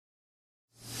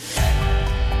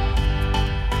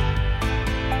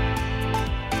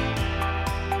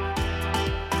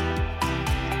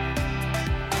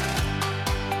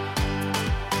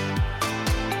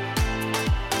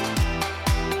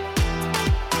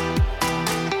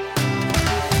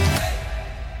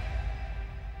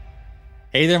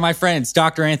Hey there, my friends.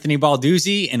 Dr. Anthony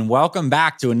Balduzzi, and welcome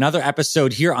back to another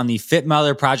episode here on the Fit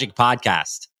Mother Project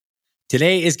podcast.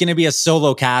 Today is going to be a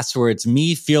solo cast where it's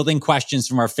me fielding questions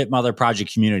from our Fit Mother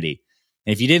Project community.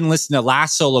 And if you didn't listen to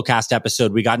last solo cast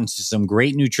episode, we got into some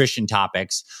great nutrition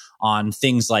topics on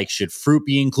things like, should fruit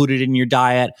be included in your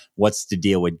diet? What's the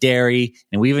deal with dairy?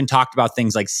 And we even talked about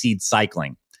things like seed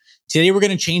cycling. Today, we're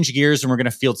going to change gears and we're going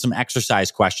to field some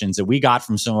exercise questions that we got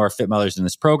from some of our Fit Mothers in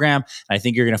this program. And I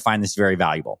think you're going to find this very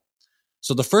valuable.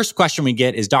 So the first question we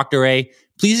get is, Dr. A,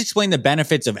 please explain the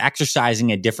benefits of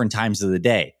exercising at different times of the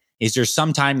day. Is there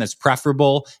some time that's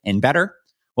preferable and better?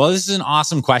 Well, this is an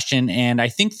awesome question. And I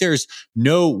think there's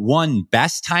no one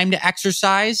best time to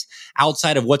exercise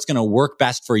outside of what's going to work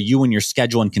best for you and your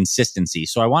schedule and consistency.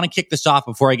 So I want to kick this off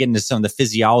before I get into some of the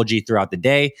physiology throughout the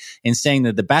day in saying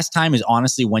that the best time is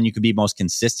honestly when you can be most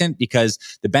consistent, because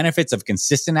the benefits of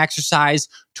consistent exercise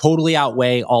totally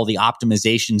outweigh all the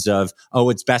optimizations of,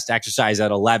 it's best to exercise at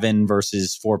 11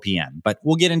 versus 4 p.m. But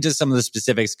we'll get into some of the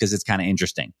specifics because it's kind of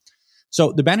interesting.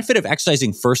 So the benefit of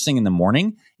exercising first thing in the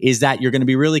morning is that you're going to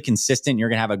be really consistent. You're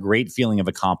going to have a great feeling of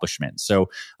accomplishment. So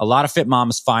a lot of fit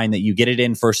moms find that you get it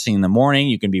in first thing in the morning,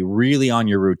 you can be really on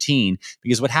your routine,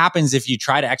 because what happens if you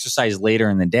try to exercise later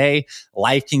in the day,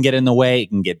 life can get in the way, it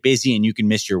can get busy, and you can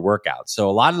miss your workout. So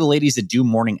a lot of the ladies that do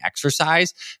morning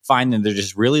exercise find that they're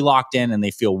just really locked in and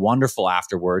they feel wonderful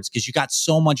afterwards because you got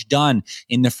so much done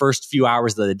in the first few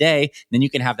hours of the day. Then you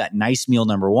can have that nice meal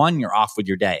number one, you're off with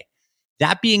your day.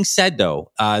 That being said,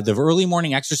 though, the early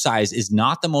morning exercise is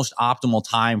not the most optimal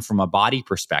time from a body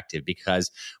perspective because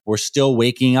we're still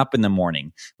waking up in the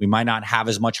morning. We might not have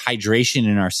as much hydration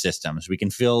in our systems. We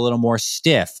can feel a little more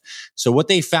stiff. So what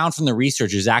they found from the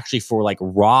research is actually for like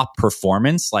raw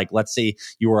performance, like let's say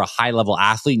you were a high level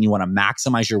athlete and you want to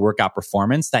maximize your workout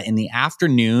performance, that in the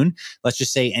afternoon, let's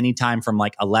just say anytime from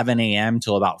like 11 a.m.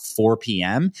 till about 4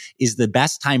 p.m. is the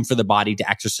best time for the body to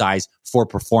exercise for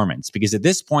performance. Because at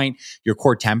this point, your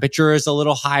core temperature is a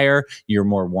little higher, you're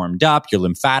more warmed up, your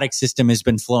lymphatic system has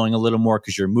been flowing a little more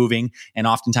because you're moving, and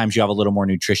oftentimes you have a little more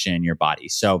nutrition in your body.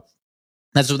 So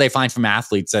that's what they find from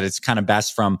athletes, that it's kind of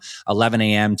best from 11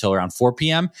 a.m. till around 4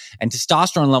 p.m. And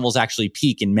testosterone levels actually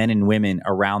peak in men and women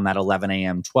around that 11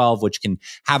 a.m., 12, which can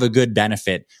have a good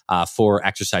benefit for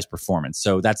exercise performance.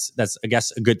 So that's I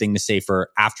guess, a good thing to say for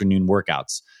afternoon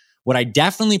workouts. What I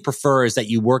definitely prefer is that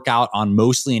you work out on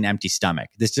mostly an empty stomach.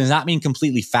 This does not mean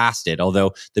completely fasted,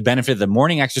 although the benefit of the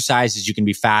morning exercise is you can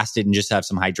be fasted and just have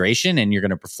some hydration and you're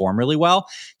going to perform really well.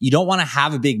 You don't want to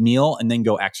have a big meal and then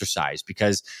go exercise,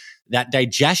 because that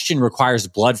digestion requires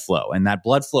blood flow, and that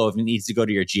blood flow, if it needs to go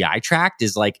to your GI tract,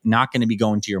 is like not going to be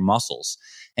going to your muscles.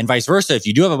 And vice versa, if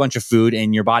you do have a bunch of food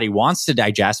and your body wants to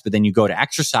digest, but then you go to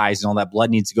exercise and all that blood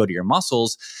needs to go to your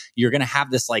muscles, you're going to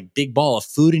have this like big ball of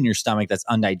food in your stomach that's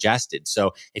undigested.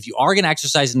 So if you are going to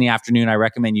exercise in the afternoon, I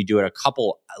recommend you do it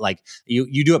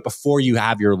you do it before you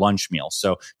have your lunch meal.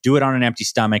 So do it on an empty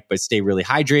stomach, but stay really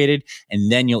hydrated, and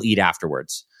then you'll eat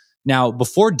afterwards. Now,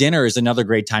 before dinner is another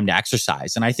great time to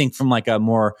exercise. And I think from like a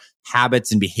more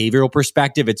habits and behavioral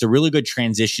perspective, it's a really good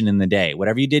transition in the day.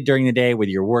 Whatever you did during the day, whether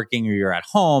you're working or you're at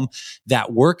home,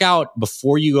 that workout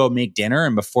before you go make dinner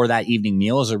and before that evening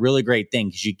meal is a really great thing,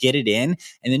 because you get it in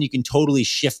and then you can totally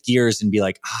shift gears and be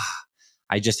like,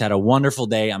 I just had a wonderful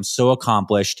day. I'm so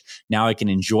accomplished. Now I can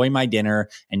enjoy my dinner,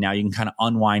 and now you can kind of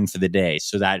unwind for the day.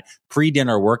 So that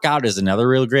pre-dinner workout is another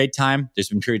really great time. There's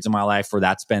been periods in my life where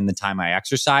that's been the time I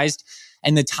exercised.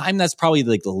 And the time that's probably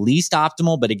like the least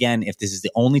optimal, but again, if this is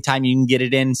the only time you can get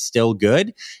it in, still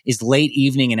good, is late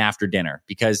evening and after dinner.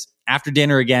 Because after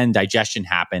dinner, again, digestion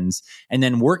happens. And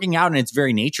then working out in its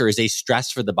very nature is a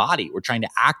stress for the body. We're trying to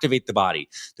activate the body.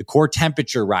 The core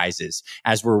temperature rises.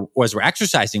 As we're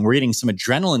exercising, we're getting some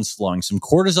adrenaline flowing, some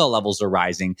cortisol levels are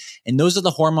rising. And those are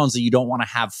the hormones that you don't want to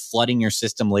have flooding your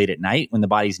system late at night when the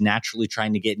body's naturally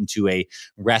trying to get into a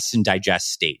rest and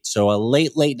digest state. So a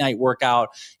late night workout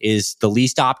is the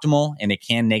least optimal, and it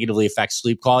can negatively affect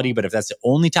sleep quality. But if that's the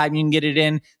only time you can get it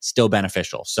in, still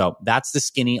beneficial. So that's the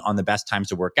skinny on the best times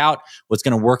to work out. What's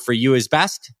going to work for you is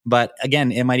best, but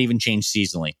again, it might even change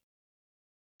seasonally.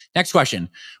 Next question.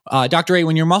 Dr. A,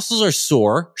 when your muscles are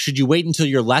sore, should you wait until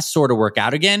you're less sore to work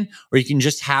out again, or you can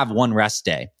just have one rest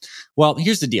day? Well,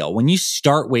 here's the deal. When you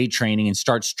start weight training and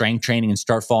start strength training and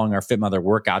start following our Fit Mother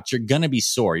workouts, you're going to be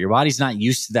sore. Your body's not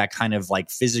used to that kind of like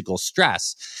physical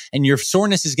stress. And your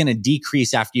soreness is going to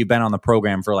decrease after you've been on the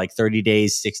program for like 30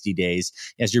 days, 60 days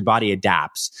as your body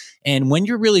adapts. And when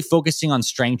you're really focusing on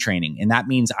strength training, and that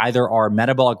means either our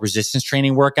metabolic resistance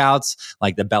training workouts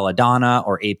like the Belladonna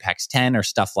or Apex 10 or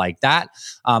stuff like that,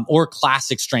 or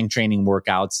classic strength training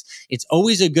workouts, it's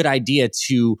always a good idea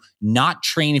to not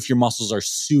train if your muscles are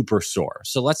super sore.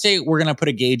 So let's say we're going to put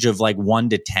a gauge of like 1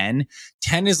 to 10.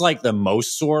 10 is like the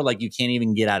most sore, like you can't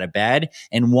even get out of bed.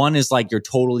 And 1 is like you're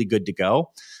totally good to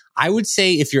go. I would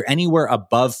say if you're anywhere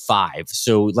above 5,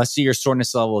 so let's say your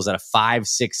soreness level is at a 5,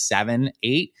 6, 7,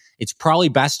 8, it's probably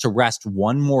best to rest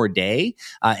one more day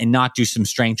and not do some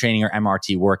strength training or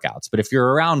MRT workouts. But if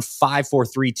you're around 5, 4,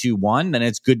 3, 2, 1, then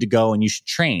it's good to go and you should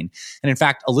train. And in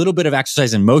fact, a little bit of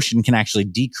exercise and motion can actually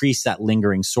decrease that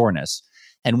lingering soreness.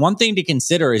 And one thing to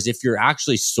consider is if you're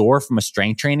actually sore from a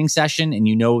strength training session and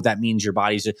you know that means your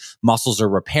body's muscles are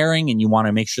repairing and you want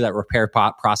to make sure that repair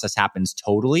process happens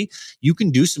totally, you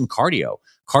can do some cardio.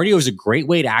 Cardio is a great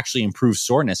way to actually improve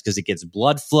soreness because it gets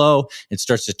blood flow, it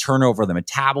starts to turn over the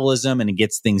metabolism, and it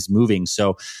gets things moving.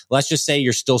 So let's just say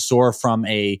you're still sore from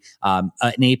an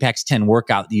Apex 10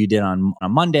 workout that you did on a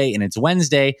Monday and it's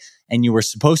Wednesday, and you were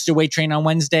supposed to weight train on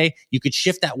Wednesday. You could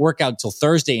shift that workout till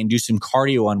Thursday and do some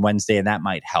cardio on Wednesday, and that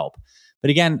might help.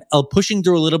 But again, pushing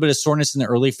through a little bit of soreness in the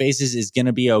early phases is going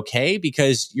to be okay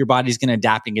because your body's going to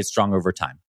adapt and get strong over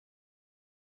time.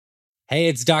 Hey,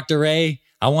 it's Dr. Ray.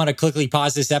 I want to quickly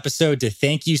pause this episode to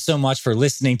thank you so much for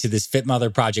listening to this Fit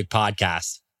Mother Project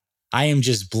podcast. I am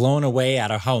just blown away at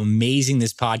how amazing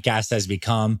this podcast has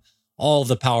become, all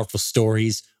the powerful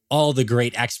stories, all the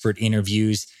great expert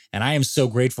interviews, and I am so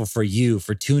grateful for you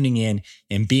for tuning in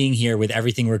and being here with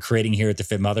everything we're creating here at the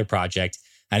Fit Mother Project.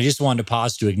 I just wanted to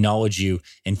pause to acknowledge you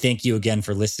and thank you again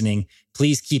for listening.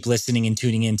 Please keep listening and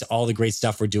tuning in to all the great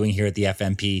stuff we're doing here at the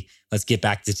FMP. Let's get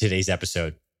back to today's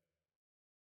episode.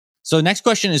 So the next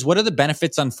question is, what are the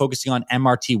benefits on focusing on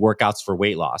MRT workouts for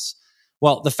weight loss?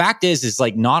 Well, the fact is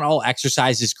like not all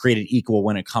exercise is created equal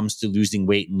when it comes to losing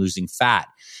weight and losing fat.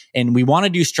 And we want to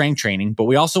do strength training, but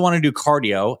we also want to do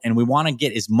cardio, and we want to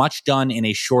get as much done in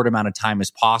a short amount of time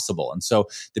as possible. And so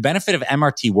the benefit of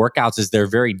MRT workouts is they're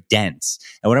very dense.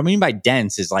 And what I mean by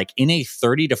dense is like in a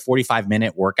 30 to 45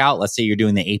 minute workout, let's say you're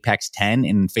doing the Apex 10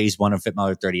 in phase 1 of Fit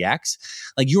Mother 30X,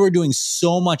 like you are doing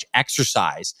so much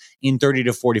exercise in 30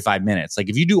 to 45 minutes. Like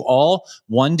if you do all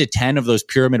 1 to 10 of those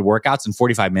pyramid workouts in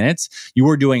 45 minutes, you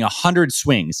are doing 100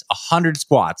 swings, 100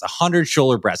 squats, 100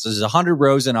 shoulder presses, 100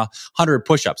 rows, and 100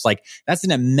 push-ups. Like that's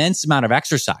an immense amount of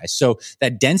exercise. So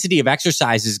that density of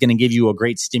exercise is going to give you a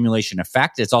great stimulation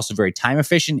effect. It's also very time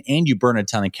efficient and you burn a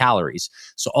ton of calories.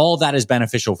 So all of that is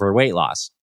beneficial for weight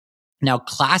loss. Now,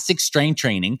 classic strength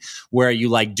training, where you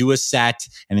like do a set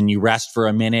and then you rest for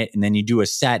a minute and then you do a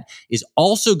set, is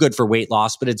also good for weight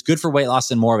loss, but it's good for weight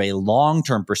loss in more of a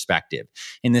long-term perspective,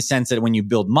 in the sense that when you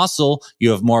build muscle,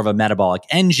 you have more of a metabolic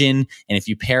engine. And if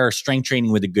you pair strength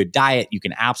training with a good diet, you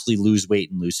can absolutely lose weight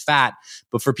and lose fat.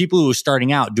 But for people who are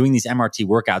starting out, doing these MRT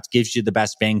workouts gives you the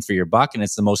best bang for your buck, and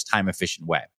it's the most time efficient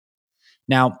way.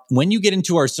 Now, when you get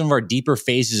into some of our deeper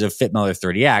phases of Fit Mother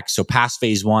 30X, so past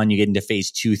phase 1, you get into phase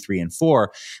 2, 3, and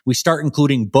 4, we start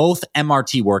including both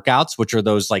MRT workouts, which are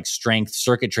those like strength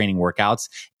circuit training workouts,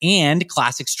 and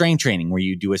classic strength training, where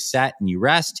you do a set and you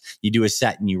rest, you do a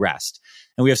set and you rest.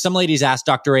 And we have some ladies ask,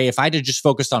 Dr. A, if I had to just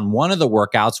focus on one of the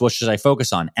workouts, what should I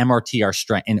focus on? MRT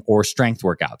or strength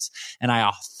workouts? And I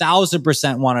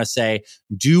 1,000% want to say,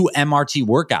 do MRT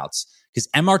workouts, because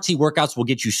MRT workouts will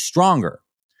get you stronger.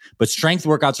 But strength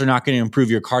workouts are not going to improve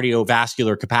your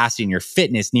cardiovascular capacity and your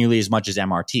fitness nearly as much as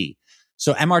MRT.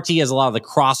 So MRT has a lot of the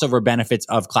crossover benefits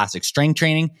of classic strength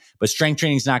training, but strength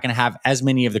training is not going to have as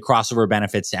many of the crossover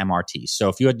benefits to MRT. So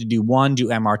if you had to do one, do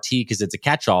MRT because it's a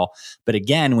catch-all. But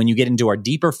again, when you get into our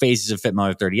deeper phases of Fit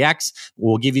Mother 30X,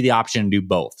 we'll give you the option to do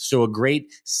both. So a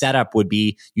great setup would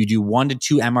be you do 1 to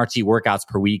 2 MRT workouts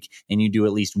per week, and you do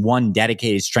at least one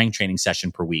dedicated strength training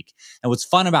session per week. And what's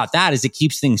fun about that is it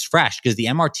keeps things fresh, because the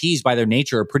MRTs by their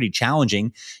nature are pretty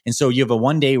challenging. And so you have a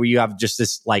one day where you have just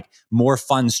this like more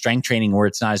fun strength training where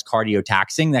it's not as cardio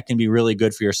taxing. That can be really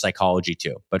good for your psychology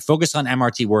too. But focus on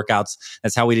MRT workouts.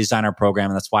 That's how we design our program.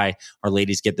 And that's why our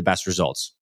ladies get the best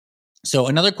results. So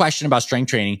another question about strength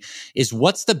training is,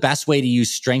 what's the best way to use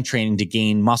strength training to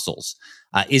gain muscles?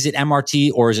 Is it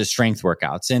MRT or is it strength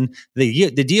workouts? And the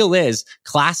deal is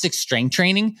classic strength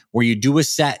training, where you do a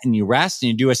set and you rest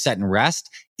and you do a set and rest,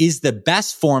 is the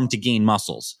best form to gain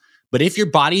muscles. But if your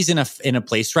body's in a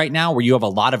place right now where you have a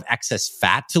lot of excess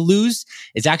fat to lose,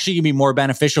 it's actually going to be more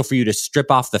beneficial for you to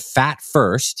strip off the fat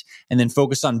first and then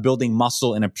focus on building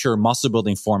muscle in a pure muscle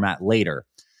building format later.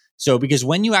 So because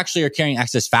when you actually are carrying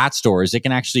excess fat stores, it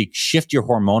can actually shift your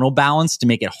hormonal balance to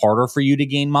make it harder for you to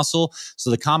gain muscle. So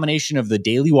the combination of the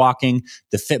daily walking,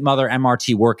 the Fit Mother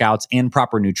MRT workouts, and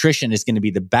proper nutrition is going to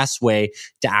be the best way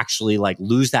to actually like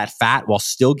lose that fat while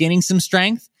still gaining some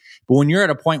strength. But when you're at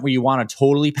a point where you want to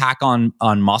totally pack on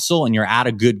muscle and you're at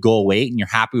a good goal weight and you're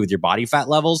happy with your body fat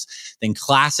levels, then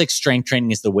classic strength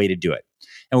training is the way to do it.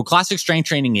 And what classic strength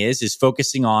training is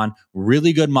focusing on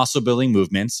really good muscle building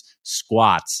movements,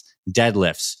 squats,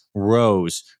 deadlifts,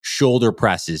 rows, shoulder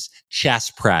presses,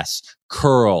 chest press,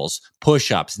 curls,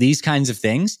 push-ups, these kinds of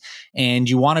things. And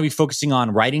you want to be focusing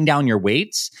on writing down your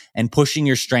weights and pushing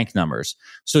your strength numbers.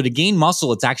 So to gain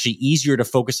muscle, it's actually easier to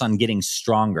focus on getting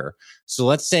stronger. So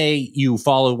let's say you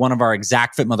follow one of our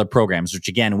Exact Fit Mother programs, which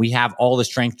again, we have all the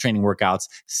strength training workouts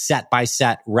set by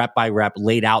set, rep by rep,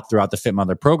 laid out throughout the Fit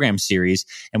Mother program series.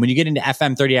 And when you get into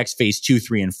FM30X phase 2,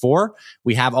 3, and 4,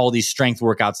 we have all these strength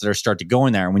workouts that are start to go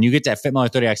in there. And when you get to Fit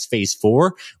Mother 30X phase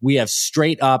 4, we have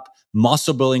straight up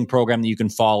muscle building program that you can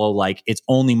follow, like it's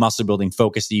only muscle building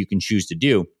focus that you can choose to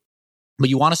do. But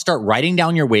you want to start writing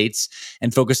down your weights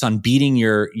and focus on beating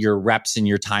your reps and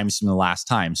your times from the last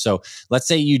time. So let's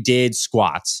say you did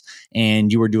squats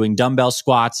and you were doing dumbbell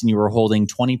squats and you were holding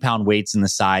 20-pound weights in the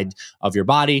side of your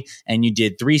body and you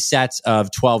did 3 sets of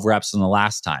 12 reps on the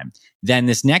last time. Then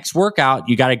this next workout,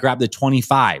 you got to grab the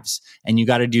 25s and you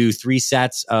got to do 3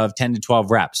 sets of 10 to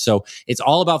 12 reps. So it's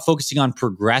all about focusing on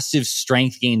progressive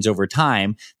strength gains over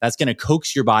time. That's going to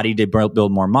coax your body to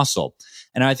build more muscle.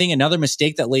 And I think another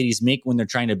mistake that ladies make when they're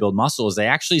trying to build muscle is they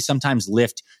actually sometimes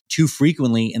lift too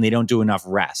frequently and they don't do enough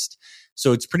rest.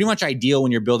 So it's pretty much ideal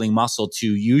when you're building muscle to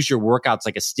use your workouts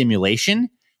like a stimulation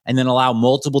and then allow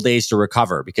multiple days to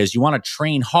recover, because you want to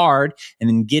train hard and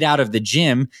then get out of the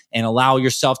gym and allow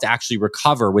yourself to actually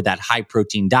recover with that high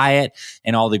protein diet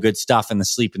and all the good stuff and the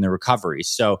sleep and the recovery.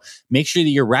 So make sure that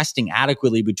you're resting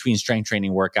adequately between strength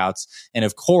training workouts. And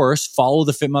of course, follow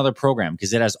the Fit Mother program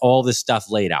because it has all this stuff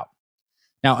laid out.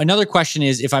 Now, another question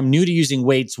is, if I'm new to using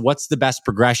weights, what's the best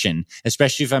progression?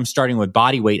 Especially if I'm starting with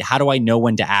body weight, how do I know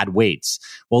when to add weights?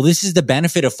 Well, this is the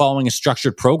benefit of following a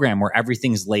structured program where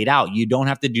everything's laid out. You don't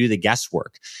have to do the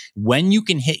guesswork. When you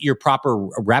can hit your proper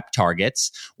rep targets,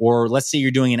 or let's say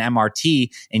you're doing an MRT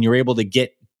and you're able to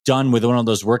get done with one of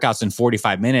those workouts in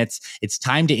 45 minutes, it's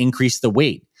time to increase the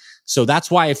weight. So that's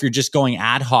why if you're just going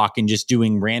ad hoc and just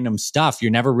doing random stuff,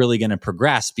 you're never really going to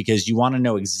progress, because you want to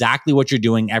know exactly what you're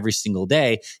doing every single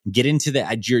day. Get into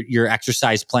your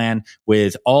exercise plan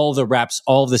with all the reps,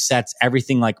 all the sets,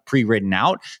 everything like pre-written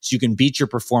out, so you can beat your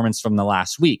performance from the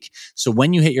last week. So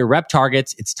when you hit your rep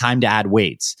targets, it's time to add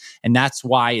weights. And that's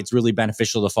why it's really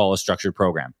beneficial to follow a structured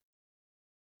program.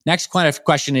 Next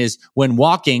question is, when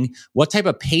walking, what type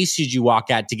of pace should you walk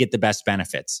at to get the best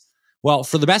benefits? Well,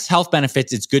 for the best health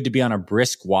benefits, it's good to be on a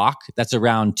brisk walk. That's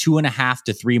around 2.5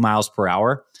 to 3 miles per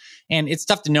hour. And it's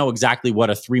tough to know exactly what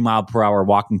a 3 mile per hour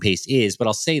walking pace is, but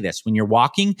I'll say this: when you're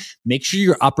walking, make sure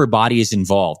your upper body is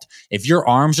involved. If your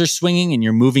arms are swinging and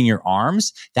you're moving your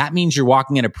arms, that means you're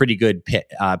walking at a pretty good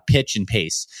pitch and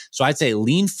pace. So I'd say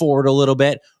lean forward a little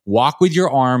bit, walk with your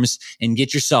arms and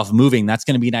get yourself moving. That's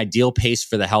going to be an ideal pace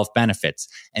for the health benefits.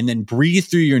 And then breathe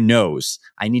through your nose.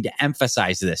 I need to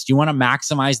emphasize this. You want to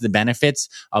maximize the benefits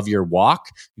of your walk.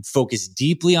 Focus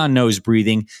deeply on nose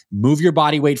breathing, move your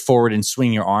body weight forward and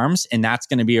swing your arms. And that's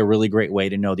going to be a really great way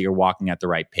to know that you're walking at the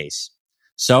right pace.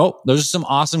 So those are some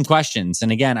awesome questions.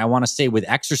 And again, I want to say with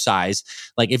exercise,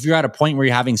 like if you're at a point where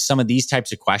you're having some of these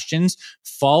types of questions,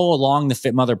 follow along the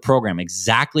Fit Mother program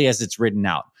exactly as it's written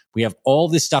out. We have all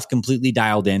this stuff completely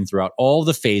dialed in throughout all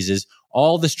the phases,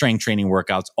 all the strength training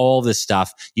workouts, all this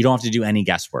stuff. You don't have to do any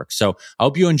guesswork. So I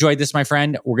hope you enjoyed this, my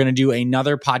friend. We're going to do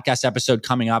another podcast episode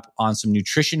coming up on some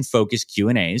nutrition-focused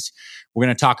Q&As. We're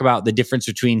going to talk about the difference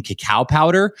between cacao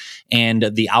powder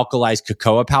and the alkalized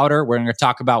cocoa powder. We're going to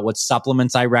talk about what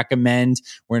supplements I recommend.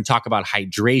 We're going to talk about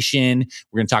hydration.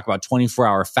 We're going to talk about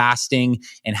 24-hour fasting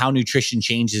and how nutrition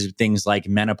changes with things like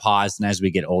menopause and as we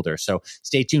get older. So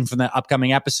stay tuned for the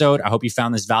upcoming episode. I hope you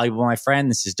found this valuable, my friend.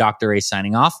 This is Dr. A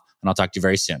signing off, and I'll talk to you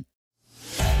very soon.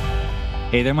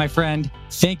 Hey there, my friend.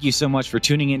 Thank you so much for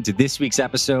tuning in to this week's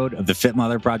episode of the Fit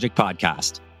Mother Project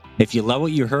podcast. If you love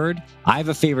what you heard, I have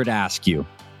a favor to ask you.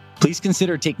 Please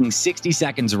consider taking 60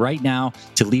 seconds right now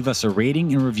to leave us a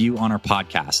rating and review on our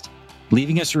podcast.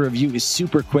 Leaving us a review is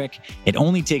super quick. It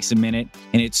only takes a minute,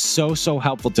 and it's so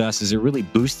helpful to us as it really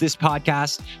boosts this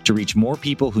podcast to reach more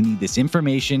people who need this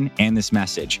information and this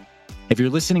message. If you're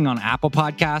listening on Apple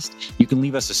Podcast, you can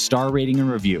leave us a star rating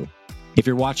and review. If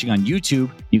you're watching on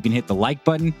YouTube, you can hit the like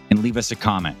button and leave us a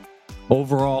comment.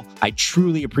 Overall, I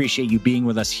truly appreciate you being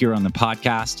with us here on the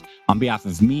podcast. On behalf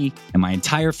of me and my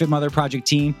entire Fit Mother Project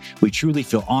team, we truly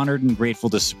feel honored and grateful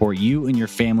to support you and your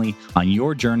family on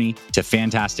your journey to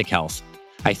fantastic health.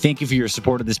 I thank you for your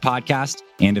support of this podcast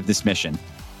and of this mission.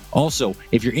 Also,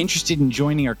 if you're interested in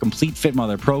joining our Complete Fit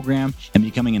Mother program and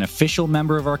becoming an official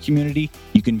member of our community,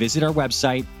 you can visit our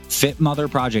website,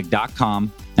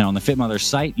 fitmotherproject.com. And on the Fit Mother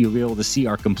site, you'll be able to see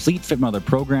our Complete Fit Mother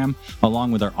program,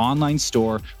 along with our online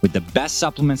store with the best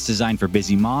supplements designed for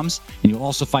busy moms. And you'll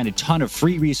also find a ton of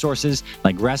free resources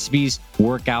like recipes,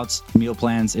 workouts, meal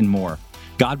plans, and more.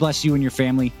 God bless you and your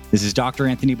family. This is Dr.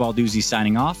 Anthony Balduzzi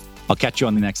signing off. I'll catch you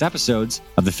on the next episodes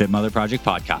of the Fit Mother Project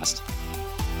podcast.